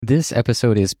This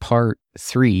episode is part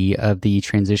 3 of the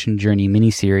Transition Journey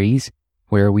mini-series,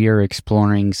 where we are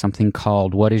exploring something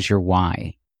called What is Your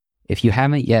Why? If you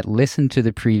haven't yet listened to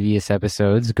the previous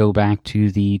episodes, go back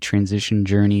to the Transition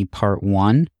Journey part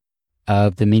 1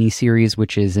 of the mini-series,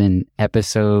 which is in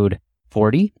episode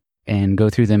 40, and go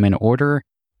through them in order.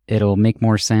 It'll make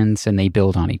more sense and they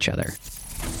build on each other.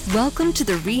 Welcome to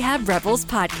the Rehab Rebels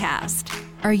podcast.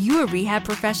 Are you a rehab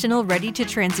professional ready to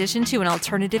transition to an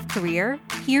alternative career?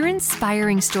 Hear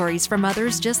inspiring stories from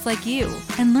others just like you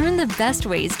and learn the best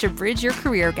ways to bridge your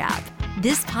career gap.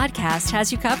 This podcast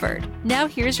has you covered. Now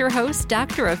here's your host,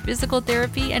 Doctor of Physical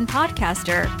Therapy and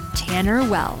podcaster, Tanner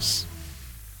Welsh.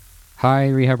 Hi,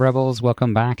 Rehab Rebels.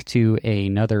 Welcome back to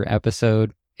another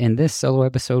episode. In this solo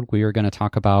episode, we are going to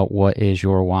talk about what is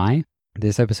your why.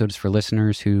 This episode is for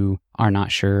listeners who are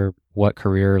not sure what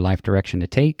career or life direction to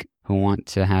take, who want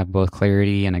to have both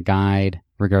clarity and a guide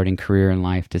regarding career and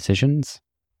life decisions,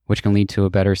 which can lead to a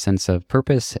better sense of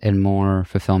purpose and more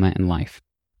fulfillment in life.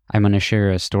 I'm going to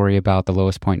share a story about the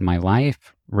lowest point in my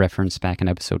life, referenced back in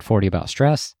episode 40 about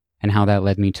stress, and how that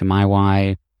led me to my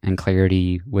why and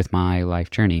clarity with my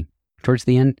life journey. Towards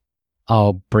the end,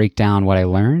 I'll break down what I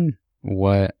learned,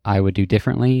 what I would do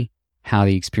differently, how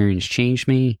the experience changed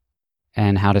me,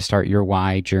 and how to start your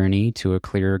why journey to a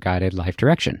clear, guided life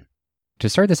direction. To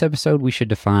start this episode, we should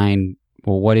define,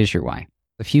 what is your why?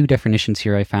 A few definitions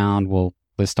here I found. We'll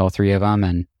list all 3 of them,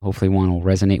 and hopefully one will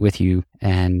resonate with you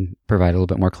and provide a little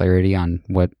bit more clarity on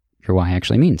what your why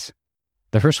actually means.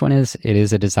 The first one is, it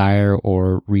is a desire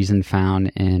or reason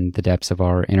found in the depths of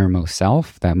our innermost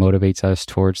self that motivates us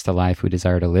towards the life we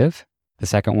desire to live. The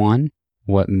second one,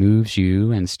 what moves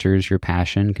you and stirs your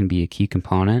passion can be a key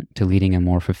component to leading a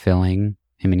more fulfilling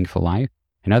and meaningful life.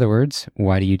 In other words,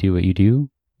 why do you do what you do?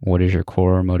 What is your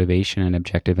core motivation and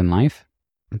objective in life?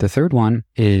 The third one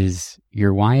is,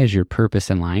 your why is your purpose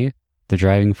in life, the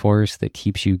driving force that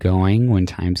keeps you going when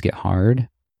times get hard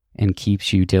and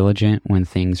keeps you diligent when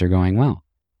things are going well.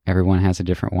 Everyone has a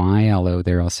different why, although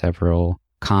there are several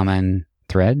common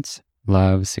threads: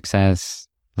 love, success,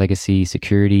 legacy,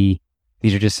 security.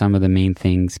 These are just some of the main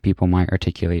things people might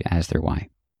articulate as their why.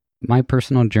 My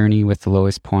personal journey with the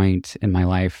lowest point in my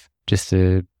life, just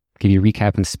to give you a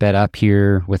recap and sped up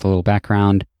here with a little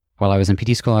background. While I was in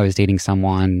PT school, I was dating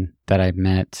someone that I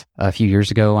met a few years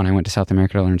ago when I went to South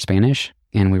America to learn Spanish,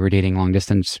 and we were dating long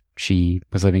distance. She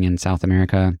was living in South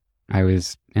America. I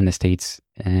was in the States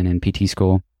and in PT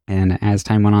school. And as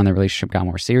time went on, the relationship got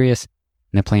more serious.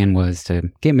 And the plan was to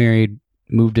get married,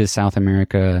 move to South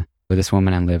America with this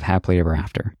woman and live happily ever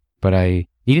after. But I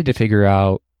needed to figure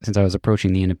out, since I was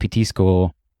approaching the end of PT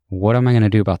school, what am I going to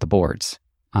do about the boards?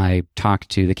 I talked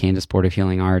to the Kansas Board of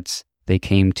Healing Arts. They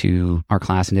came to our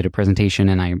class and did a presentation,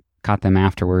 and I caught them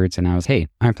afterwards. And I was, hey,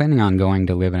 I'm planning on going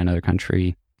to live in another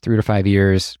country 3 to 5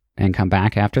 years and come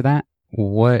back after that.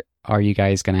 What are you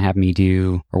guys going to have me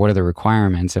do? Or what are the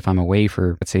requirements if I'm away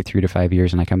for, let's say, 3 to 5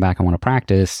 years and I come back and want to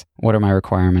practice? What are my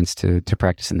requirements to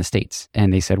practice in the States?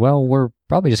 And they said, well, we're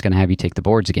probably just going to have you take the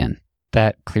boards again.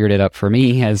 That cleared it up for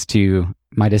me as to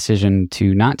my decision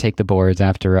to not take the boards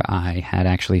after I had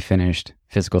actually finished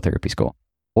physical therapy school.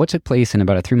 What took place in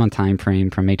about a 3-month time frame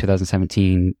from May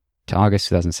 2017 to August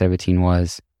 2017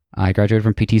 was I graduated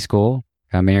from PT school,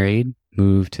 got married,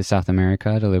 moved to South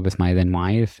America to live with my then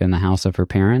wife in the house of her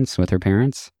parents, with her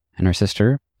parents and her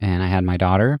sister, and I had my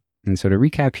daughter. And so to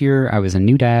recap here, I was a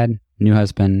new dad, new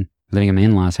husband, living in my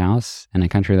in-laws' house in a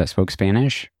country that spoke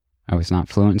Spanish. I was not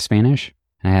fluent in Spanish.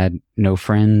 I had no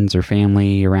friends or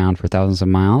family around for thousands of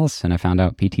miles, and I found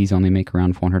out PTs only make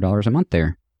around $400 a month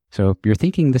there. So if you're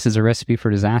thinking this is a recipe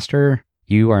for disaster,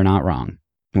 you are not wrong.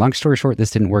 Long story short, this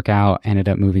didn't work out. I ended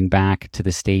up moving back to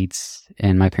the States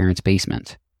in my parents'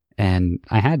 basement. And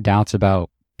I had doubts about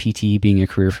PT being a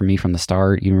career for me from the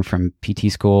start, even from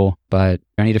PT school, but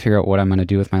I need to figure out what I'm going to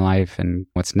do with my life and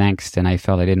what's next. And I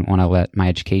felt I didn't want to let my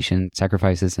education,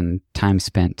 sacrifices, and time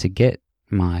spent to get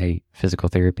my physical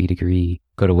therapy degree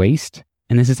go to waste.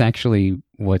 And this is actually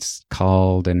what's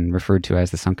called and referred to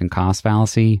as the sunken cost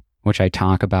fallacy, which I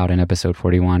talk about in episode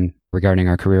 41 regarding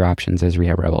our career options as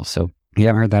rehab rebels. So if you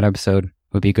haven't heard that episode, it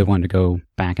would be a good one to go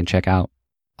back and check out.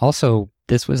 Also,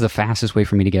 this was the fastest way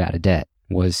for me to get out of debt,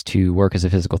 was to work as a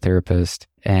physical therapist.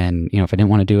 And, if I didn't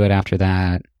want to do it after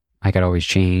that, I could always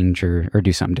change or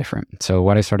do something different. So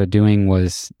what I started doing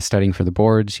was studying for the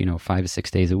boards, 5 to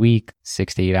 6 days a week,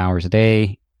 6 to 8 hours a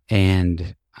day.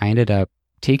 And I ended up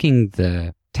taking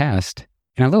the test.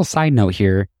 And a little side note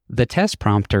here, the test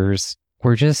prompters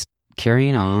were just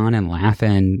carrying on and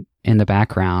laughing in the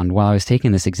background while I was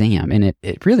taking this exam. And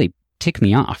it really ticked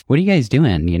me off. What are you guys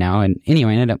doing? And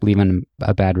anyway, I ended up leaving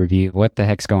a bad review. What the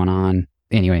heck's going on?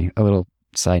 Anyway, a little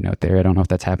side note there. I don't know if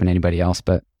that's happened to anybody else,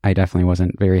 but I definitely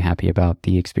wasn't very happy about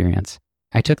the experience.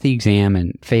 I took the exam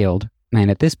and failed.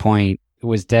 And at this point, it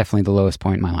was definitely the lowest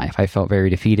point in my life. I felt very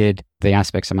defeated. The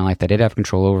aspects of my life that I did have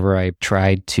control over, I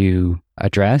tried to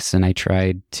address and I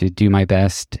tried to do my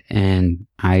best, and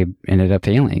I ended up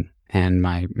failing. And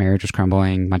my marriage was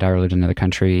crumbling. My daughter lived in another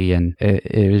country, and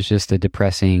it was just a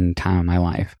depressing time in my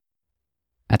life.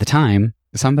 At the time,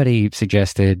 somebody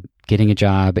suggested getting a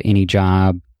job, any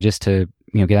job, just to,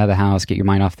 get out of the house, get your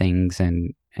mind off things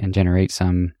and generate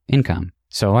some income.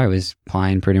 So I was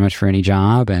applying pretty much for any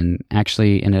job and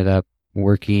actually ended up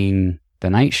working the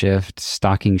night shift,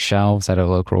 stocking shelves at a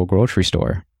local grocery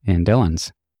store in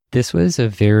Dillon's. This was a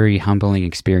very humbling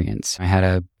experience. I had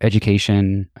a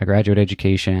graduate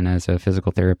education as a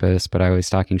physical therapist, but I was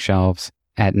stocking shelves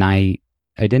at night.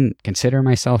 I didn't consider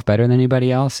myself better than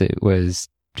anybody else. It was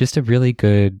just a really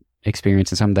good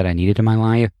experience and something that I needed in my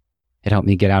life. It helped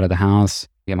me get out of the house,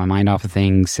 get my mind off of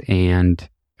things, and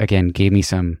again, gave me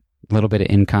some little bit of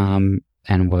income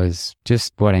and was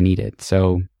just what I needed.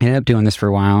 So I ended up doing this for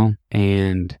a while,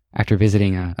 and after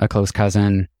visiting a close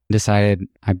cousin, decided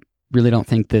I really don't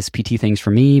think this PT thing's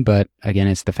for me, but again,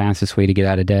 it's the fastest way to get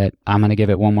out of debt. I'm going to give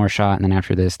it one more shot, and then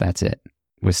after this, that's it.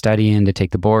 Was studying to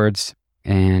take the boards,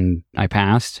 and I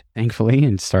passed, thankfully,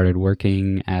 and started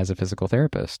working as a physical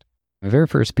therapist. My very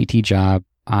first PT job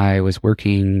I was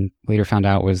working, later found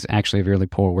out, was actually a really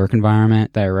poor work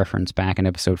environment that I referenced back in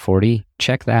episode 40.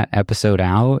 Check that episode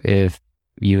out if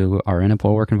you are in a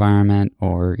poor work environment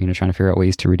or, trying to figure out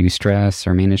ways to reduce stress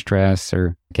or manage stress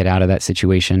or get out of that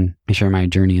situation. I share my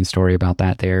journey and story about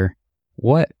that there.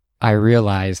 What I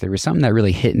realized, there was something that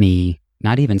really hit me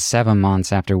not even 7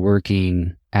 months after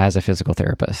working as a physical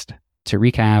therapist. To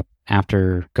recap,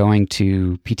 after going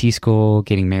to PT school,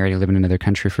 getting married, and living in another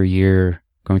country for a year,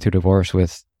 going through divorce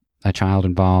with a child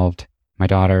involved, my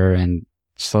daughter, and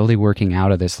slowly working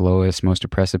out of this lowest, most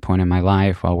depressive point in my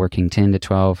life while working 10 to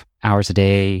 12 hours a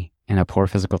day in a poor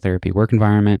physical therapy work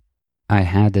environment, I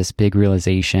had this big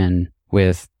realization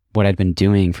with what I'd been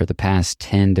doing for the past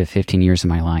 10 to 15 years of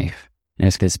my life. And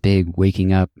it's this big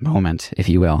waking up moment, if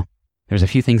you will. There's a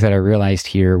few things that I realized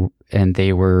here, and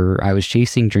I was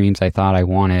chasing dreams I thought I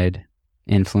wanted,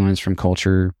 influence from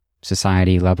culture,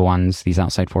 society, loved ones, these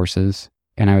outside forces.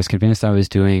 And I was convinced I was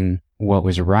doing what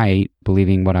was right,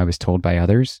 believing what I was told by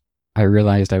others. I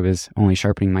realized I was only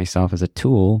sharpening myself as a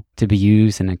tool to be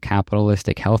used in a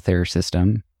capitalistic healthcare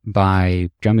system by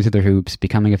jumping through the hoops,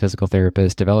 becoming a physical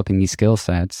therapist, developing these skill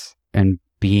sets, and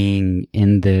being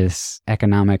in this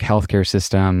economic healthcare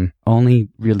system, only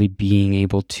really being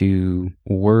able to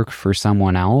work for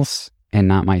someone else and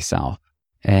not myself,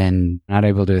 and not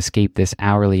able to escape this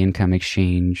hourly income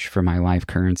exchange for my life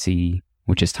currency,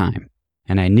 which is time.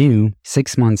 And I knew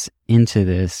 6 months into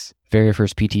this very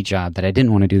first PT job that I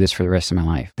didn't want to do this for the rest of my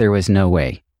life. There was no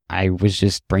way. I was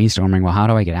just brainstorming, well, how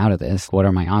do I get out of this? What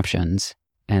are my options?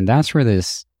 And that's where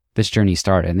this journey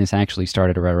started. And this actually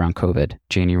started right around COVID,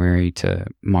 January to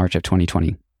March of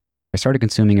 2020. I started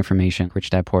consuming information, Rich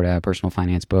Dad Poor Dad, personal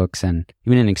finance books, and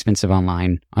even an expensive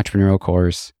online entrepreneurial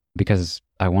course, because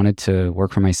I wanted to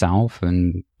work for myself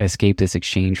and escape this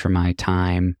exchange for my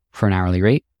time for an hourly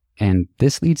rate. And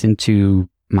this leads into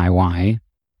my why.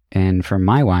 And from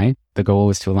my why, the goal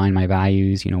is to align my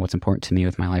values, what's important to me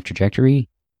with my life trajectory,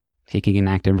 taking an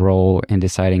active role in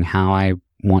deciding how I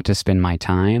want to spend my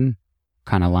time,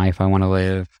 kind of life I want to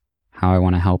live, how I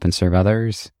want to help and serve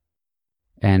others,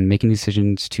 and making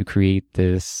decisions to create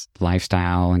this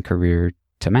lifestyle and career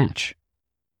to match.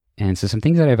 And so some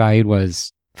things that I valued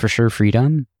was, for sure,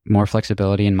 freedom, more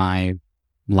flexibility in my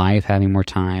life, having more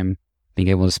time, being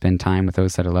able to spend time with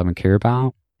those that I love and care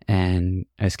about, and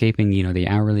escaping, the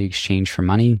hourly exchange for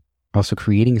money. Also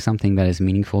creating something that is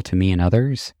meaningful to me and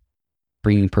others,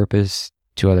 bringing purpose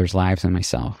to others' lives and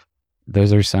myself.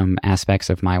 Those are some aspects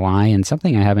of my why. And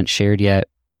something I haven't shared yet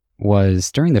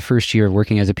was during the first year of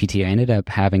working as a PT, I ended up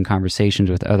having conversations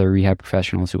with other rehab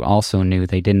professionals who also knew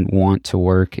they didn't want to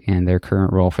work in their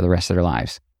current role for the rest of their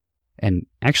lives. And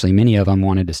actually, many of them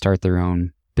wanted to start their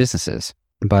own businesses.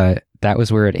 But that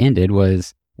was where it ended,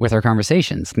 was with our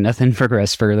conversations. Nothing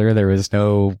progressed further. There was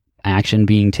no action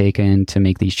being taken to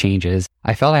make these changes.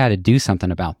 I felt I had to do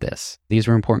something about this. These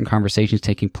were important conversations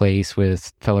taking place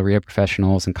with fellow rehab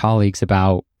professionals and colleagues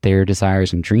about their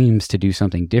desires and dreams to do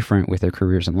something different with their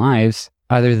careers and lives,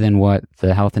 other than what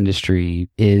the health industry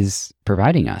is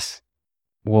providing us.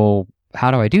 Well,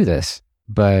 how do I do this?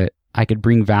 But I could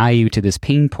bring value to this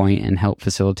pain point and help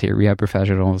facilitate rehab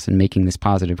professionals in making this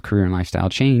positive career and lifestyle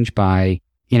change by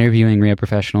interviewing rehab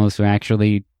professionals who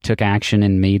actually took action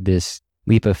and made this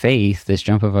leap of faith, this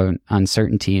jump of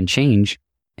uncertainty and change.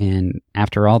 And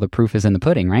after all, the proof is in the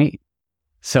pudding, right?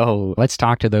 So let's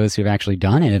talk to those who've actually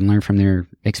done it and learn from their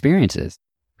experiences.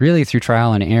 Really, through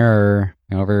trial and error,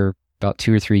 over about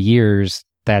 2 or 3 years,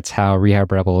 that's how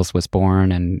Rehab Rebels was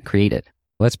born and created.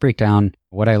 Let's break down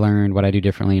what I learned, what I do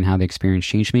differently, and how the experience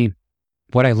changed me.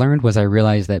 What I learned was I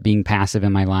realized that being passive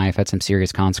in my life had some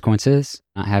serious consequences.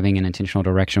 Not having an intentional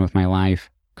direction with my life,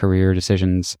 career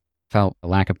decisions, felt a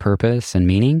lack of purpose and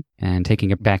meaning, and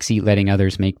taking a backseat, letting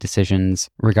others make decisions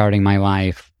regarding my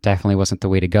life definitely wasn't the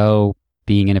way to go.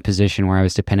 Being in a position where I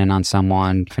was dependent on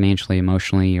someone financially,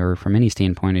 emotionally, or from any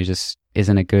standpoint, it just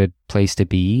isn't a good place to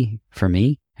be for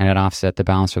me. And it offset the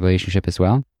balance of the relationship as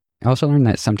well. I also learned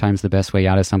that sometimes the best way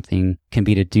out of something can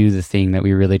be to do the thing that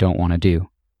we really don't want to do.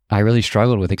 I really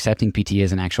struggled with accepting PT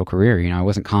as an actual career. I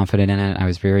wasn't confident in it. I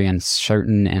was very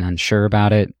uncertain and unsure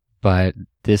about it. But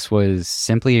this was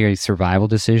simply a survival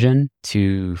decision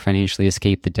to financially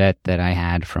escape the debt that I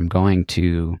had from going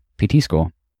to PT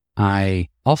school. I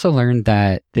also learned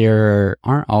that there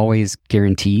aren't always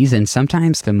guarantees, and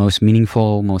sometimes the most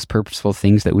meaningful, most purposeful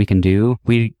things that we can do,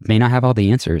 we may not have all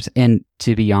the answers. And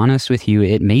to be honest with you,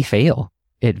 it may fail.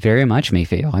 It very much may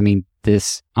fail.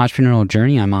 This entrepreneurial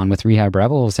journey I'm on with Rehab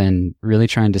Rebels and really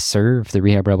trying to serve the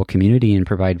Rehab Rebel community and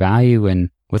provide value, and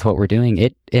with what we're doing,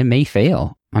 it may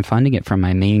fail. I'm funding it from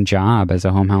my main job as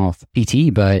a home health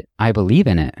PT, but I believe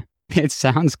in it. It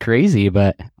sounds crazy,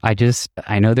 but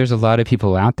I know there's a lot of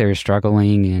people out there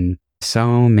struggling, and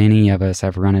so many of us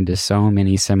have run into so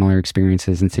many similar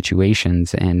experiences and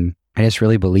situations. And I just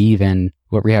really believe in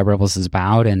what Rehab Rebels is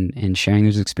about, and sharing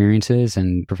those experiences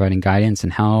and providing guidance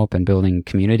and help and building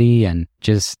community and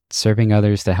just serving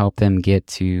others to help them get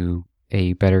to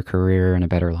a better career and a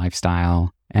better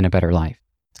lifestyle and a better life.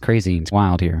 It's crazy. It's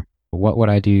wild here. What would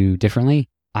I do differently?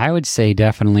 I would say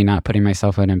definitely not putting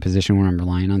myself in a position where I'm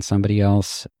relying on somebody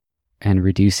else, and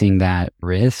reducing that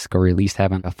risk, or at least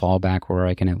having a fallback where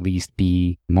I can at least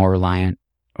be more reliant,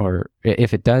 or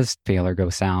if it does fail or go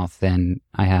south, then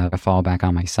I have a fallback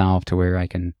on myself to where I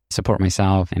can support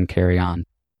myself and carry on.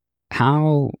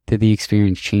 How did the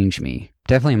experience change me?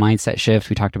 Definitely a mindset shift.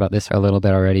 We talked about this a little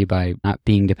bit already, by not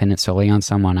being dependent solely on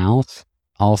someone else.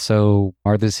 Also,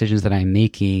 are the decisions that I'm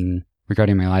making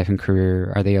regarding my life and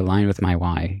career, are they aligned with my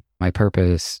why, my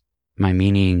purpose, my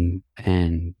meaning,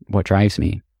 and what drives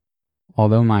me?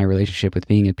 Although my relationship with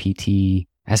being a PT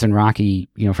has been rocky,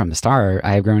 from the start,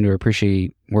 I have grown to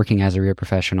appreciate working as a rehab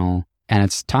professional, and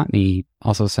it's taught me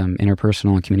also some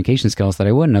interpersonal and communication skills that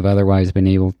I wouldn't have otherwise been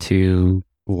able to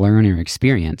learn or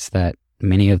experience, that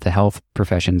many of the health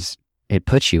professions it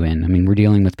puts you in. We're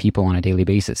dealing with people on a daily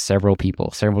basis, several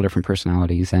people, several different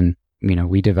personalities, and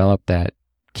we develop that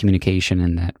communication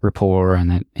and that rapport and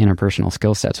that interpersonal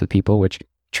skill sets with people, which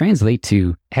translate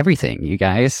to everything, you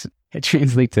guys. It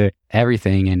translates to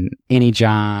everything in any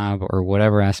job or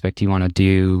whatever aspect you want to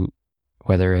do,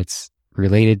 whether it's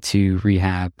related to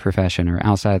rehab profession or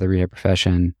outside of the rehab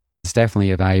profession. It's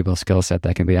definitely a valuable skill set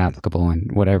that can be applicable in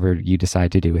whatever you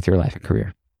decide to do with your life and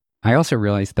career. I also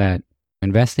realized that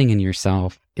investing in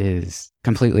yourself is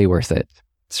completely worth it.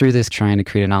 Through this trying to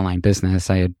create an online business,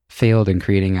 I had failed in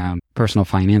creating a personal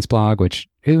finance blog, which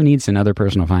who needs another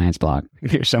personal finance blog?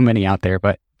 There's so many out there,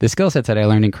 but the skill sets that I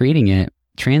learned in creating it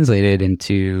translated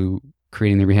into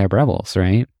creating the Rehab Rebels,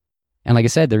 right? And like I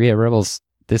said, the Rehab Rebels,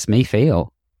 this may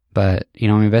fail, but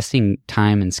I'm investing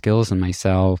time and skills in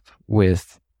myself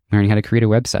with learning how to create a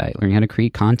website, learning how to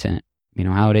create content,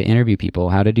 how to interview people,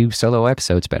 how to do solo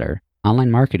episodes better,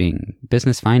 online marketing,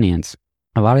 business finance.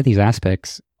 A lot of these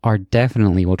aspects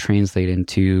definitely will translate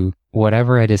into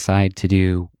whatever I decide to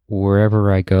do,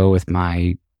 wherever I go with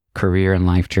my career and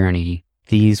life journey.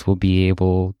 These will be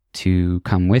able to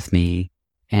come with me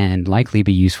and likely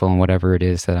be useful in whatever it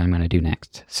is that I'm going to do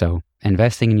next. So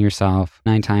investing in yourself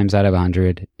 9 times out of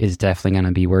 100 is definitely going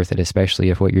to be worth it, especially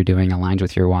if what you're doing aligns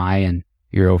with your why and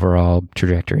your overall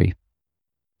trajectory.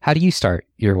 How do you start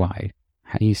your why?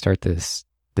 How do you start this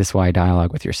why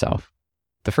dialogue with yourself?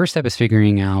 The first step is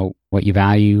figuring out what you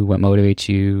value, what motivates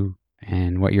you,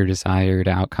 and what your desired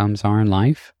outcomes are in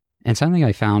life. And something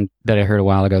I found that I heard a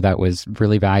while ago that was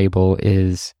really valuable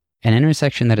is an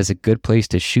intersection that is a good place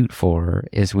to shoot for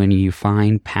is when you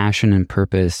find passion and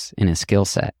purpose in a skill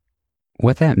set.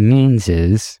 What that means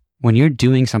is when you're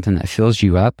doing something that fills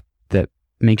you up, that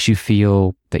makes you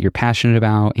feel that you're passionate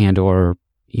about and or,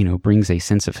 brings a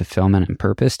sense of fulfillment and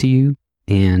purpose to you,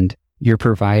 and you're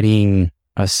providing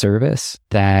a service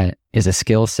that is a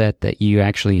skill set that you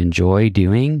actually enjoy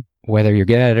doing, whether you're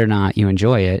good at it or not, you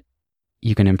enjoy it,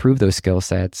 you can improve those skill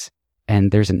sets.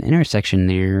 And there's an intersection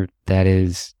there that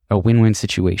is a win-win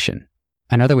situation.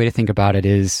 Another way to think about it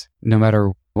is no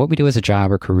matter what we do as a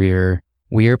job or career,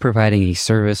 we are providing a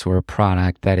service or a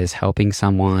product that is helping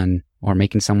someone or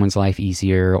making someone's life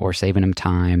easier or saving them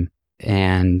time.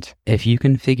 And if you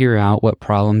can figure out what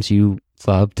problems you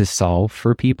love to solve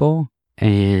for people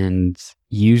and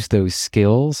use those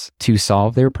skills to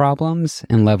solve their problems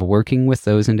and love working with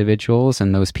those individuals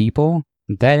and those people,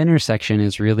 that intersection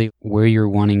is really where you're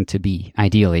wanting to be,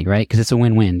 ideally, right? Because it's a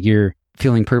win-win. You're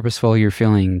feeling purposeful, you're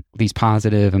feeling these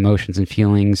positive emotions and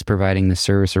feelings, providing the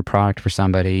service or product for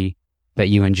somebody that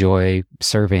you enjoy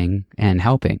serving and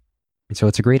helping. And so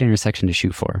it's a great intersection to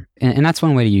shoot for. And that's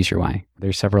one way to use your why.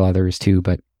 There's several others too,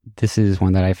 but this is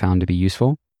one that I found to be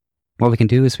useful. What we can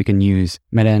do is we can use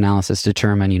meta-analysis to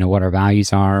determine, what our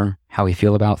values are, how we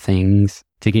feel about things,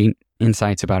 to gain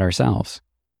insights about ourselves.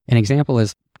 An example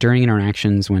is during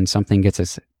interactions when something gets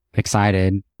us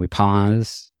excited, we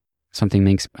pause, something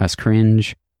makes us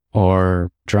cringe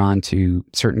or drawn to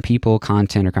certain people,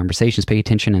 content, or conversations, pay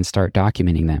attention and start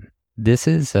documenting them. This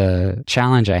is a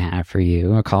challenge I have for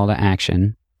you, a call to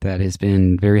action that has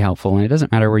been very helpful. And it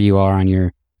doesn't matter where you are on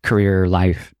your career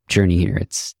life journey here.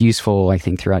 It's useful, I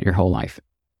think, throughout your whole life.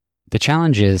 The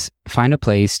challenge is find a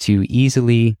place to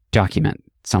easily document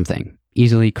something,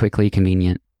 easily, quickly,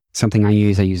 convenient. Something I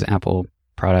use Apple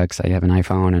products. I have an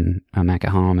iPhone and a Mac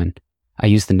at home, and I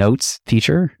use the notes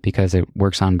feature because it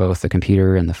works on both the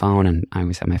computer and the phone. And I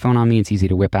always have my phone on me. It's easy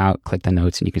to whip out, click the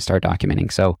notes, and you can start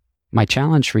documenting. So my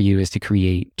challenge for you is to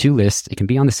create 2 lists. It can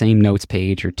be on the same notes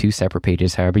page or 2 separate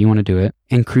pages, however you want to do it,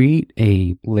 and create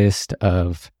a list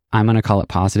of, I'm going to call it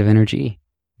positive energy.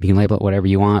 You can label it whatever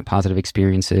you want, positive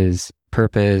experiences,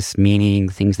 purpose, meaning,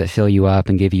 things that fill you up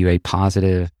and give you a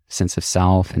positive sense of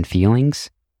self and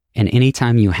feelings. And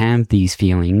anytime you have these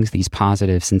feelings, these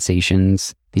positive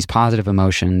sensations, these positive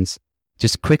emotions,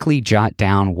 just quickly jot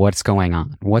down what's going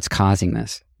on, what's causing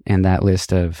this, and that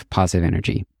list of positive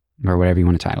energy, or whatever you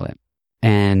want to title it.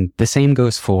 And the same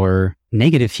goes for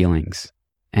negative feelings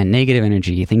and negative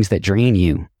energy, things that drain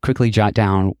you. Quickly jot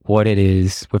down what it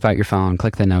is, whip out your phone,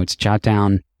 click the notes, jot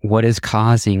down what is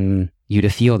causing you to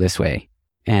feel this way.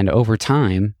 And over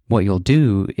time, what you'll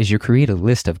do is you'll create a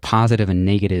list of positive and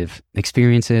negative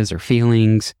experiences or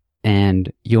feelings,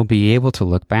 and you'll be able to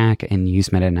look back and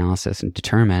use meta-analysis and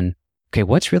determine, okay,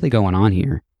 what's really going on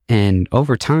here? And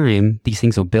over time, these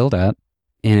things will build up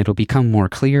and it'll become more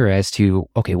clear as to,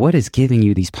 okay, what is giving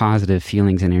you these positive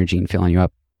feelings and energy and filling you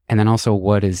up? And then also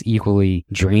what is equally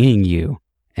draining you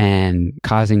and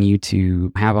causing you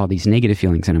to have all these negative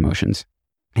feelings and emotions.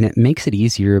 And it makes it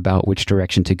easier about which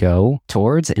direction to go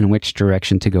towards and which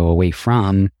direction to go away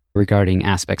from regarding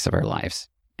aspects of our lives.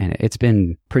 And it's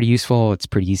been pretty useful. It's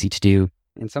pretty easy to do.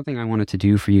 And something I wanted to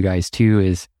do for you guys too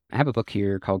is I have a book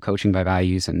here called Coaching by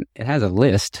Values, and it has a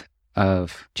list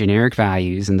of generic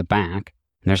values in the back.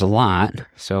 And there's a lot.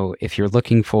 So if you're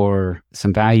looking for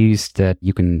some values that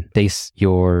you can base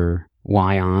your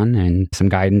why on and some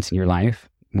guidance in your life,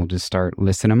 we'll just start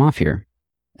listing them off here.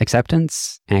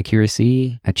 Acceptance,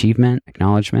 accuracy, achievement,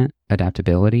 acknowledgement,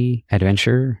 adaptability,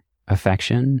 adventure,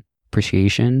 affection,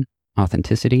 appreciation,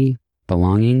 authenticity,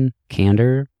 belonging,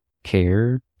 candor,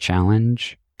 care,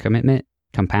 challenge, commitment,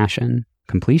 compassion,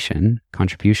 completion,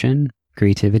 contribution,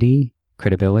 creativity,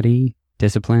 credibility,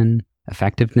 discipline,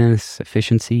 effectiveness,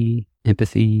 efficiency,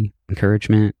 empathy,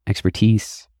 encouragement,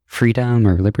 expertise, freedom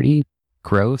or liberty,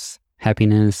 growth,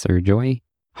 happiness or joy,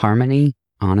 harmony,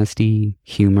 honesty,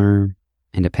 humor,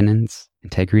 independence,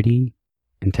 integrity,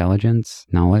 intelligence,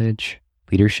 knowledge,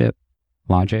 leadership,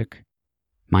 logic,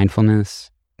 mindfulness,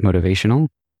 motivational,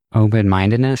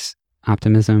 open-mindedness,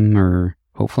 optimism or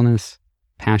hopefulness,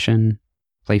 passion,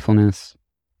 playfulness,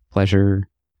 pleasure,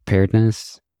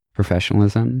 preparedness,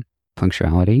 professionalism,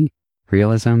 punctuality,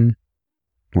 realism.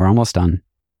 We're almost done.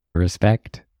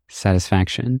 Respect,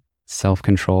 satisfaction,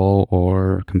 self-control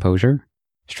or composure,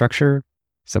 structure,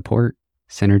 support,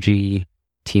 synergy,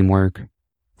 teamwork,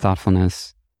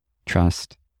 thoughtfulness,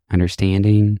 trust,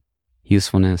 understanding,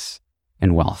 usefulness,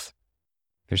 and wealth.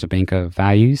 There's a bank of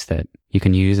values that you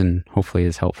can use and hopefully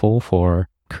is helpful for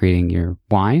creating your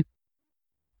why.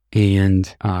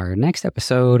 And our next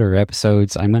episode or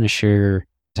episodes, I'm going to share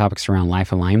topics around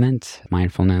life alignment,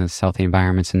 mindfulness, healthy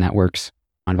environments, and networks.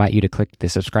 I invite you to click the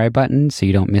subscribe button so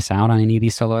you don't miss out on any of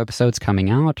these solo episodes coming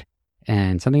out.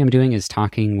 And something I'm doing is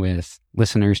talking with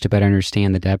listeners to better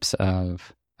understand the depths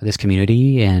of this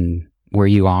community and where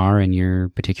you are in your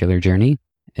particular journey.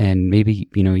 And maybe,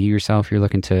 you yourself, you're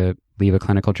looking to leave a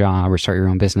clinical job or start your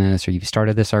own business, or you've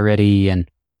started this already and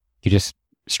you're just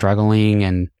struggling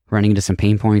and running into some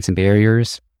pain points and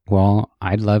barriers. Well,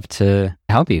 I'd love to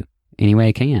help you any way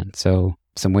I can. So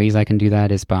some ways I can do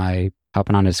that is by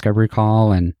hopping on a discovery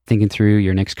call and thinking through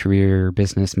your next career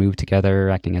business move together,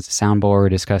 acting as a soundboard,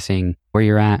 discussing where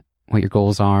you're at, what your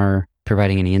goals are,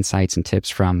 providing any insights and tips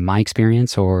from my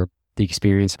experience or the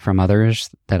experience from others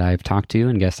that I've talked to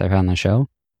and guests I've had on the show.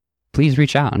 Please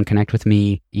reach out and connect with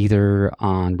me either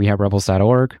on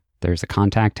rehabrebels.org. There's a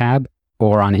contact tab,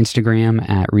 or on Instagram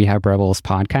at Rehab Rebels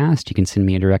Podcast. You can send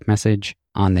me a direct message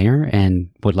on there and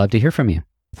would love to hear from you.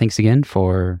 Thanks again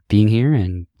for being here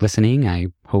and listening. I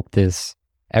hope this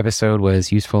episode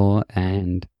was useful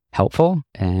and helpful,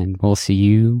 and we'll see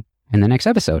you in the next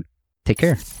episode. Take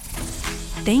care.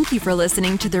 Thank you for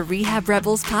listening to the Rehab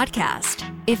Rebels podcast.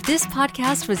 If this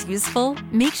podcast was useful,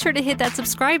 make sure to hit that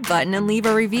subscribe button and leave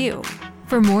a review.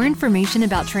 For more information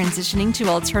about transitioning to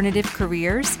alternative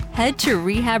careers, head to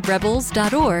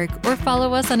rehabrebels.org or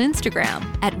follow us on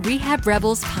Instagram at Rehab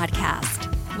Rebels Podcast.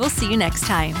 We'll see you next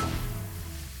time.